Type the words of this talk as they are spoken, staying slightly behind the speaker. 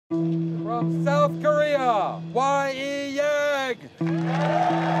From South Korea, Y.E. Yang.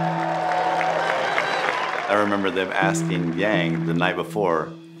 I remember them asking Yang the night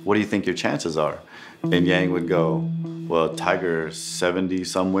before, what do you think your chances are? And Yang would go, well, Tiger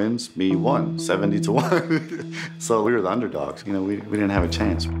 70-some wins, me 1, 70-1. So we were the underdogs. You know, we didn't have a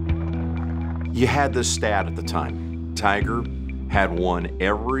chance. You had this stat at the time. Tiger had won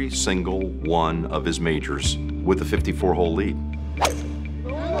every single one of his majors with a 54-hole lead.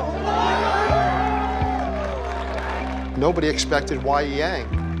 Nobody expected Y.E.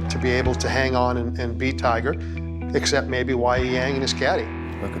 Yang to be able to hang on and beat Tiger, except maybe Y.E. Yang and his caddy.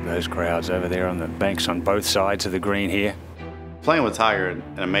 Look at those crowds over there on the banks on both sides of the green here. Playing with Tiger in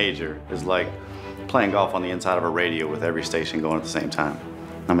a major is like playing golf on the inside of a radio with every station going at the same time.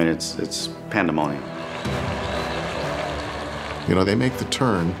 I mean, it's pandemonium. You know, they make the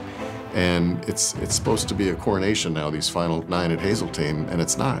turn, and it's supposed to be a coronation now, these final 9 at Hazeltine, and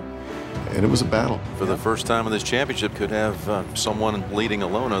it's not. And it was a battle. For the first time in this championship, could have someone leading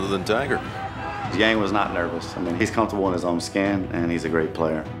alone other than Tiger. Yang was not nervous. I mean, he's comfortable in his own skin, and he's a great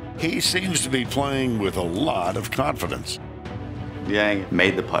player. He seems to be playing with a lot of confidence. Yang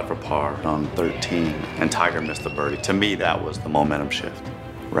made the putt for par on 13, and Tiger missed the birdie. To me, that was the momentum shift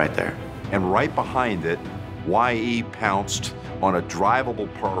right there. And right behind it, Y.E. pounced on a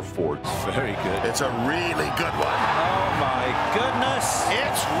drivable par 4. Very good. It's a really good one. Oh, my goodness.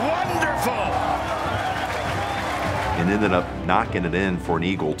 It's wonderful. And ended up knocking it in for an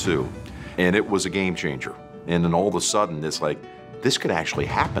eagle, too. And it was a game changer. And then all of a sudden, it's like, this could actually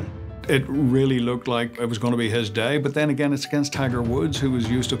happen. It really looked like it was going to be his day, but then again, it's against Tiger Woods, who was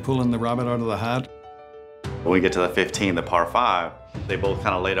used to pulling the rabbit out of the hat. When we get to the 15, the par 5, they both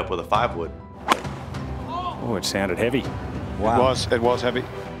kind of laid up with a 5-wood. Oh, it sounded heavy. Wow. It was heavy.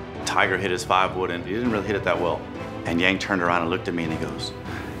 Tiger hit his 5-wood, and he didn't really hit it that well. And Yang turned around and looked at me, and he goes,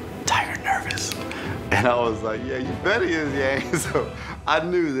 Tiger nervous. And I was like, yeah, you bet he is, Yang. So I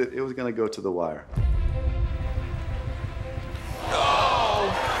knew that it was going to go to the wire.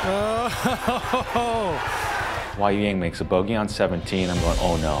 Y.E. Yang makes a bogey on 17. I'm going,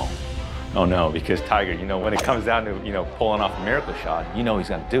 oh no. Oh no, because Tiger, you know, when it comes down to, you know, pulling off a miracle shot, you know he's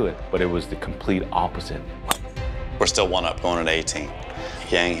going to do it. But it was the complete opposite. We're still 1 up going at 18.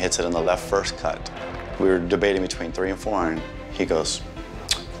 Yang hits it in the left first cut. We were debating between 3 and 4 iron. He goes,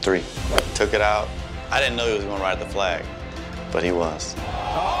 3. Took it out. I didn't know he was going right at the flag, but he was.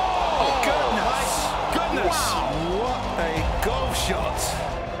 Oh, goodness. Wow, what a golf shot.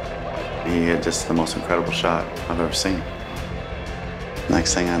 He hit just the most incredible shot I've ever seen.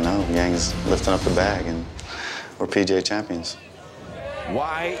 Next thing I know, Yang's lifting up the bag, and we're PGA champions.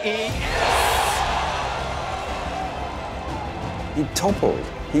 Y.E. He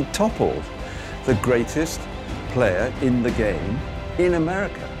toppled the greatest player in the game in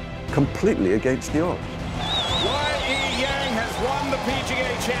America, completely against the odds. Y.E. Yang has won the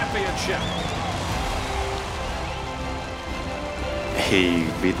PGA Championship. He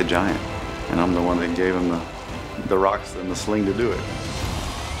beat the giant, and I'm the one that gave him the rocks and the sling to do it.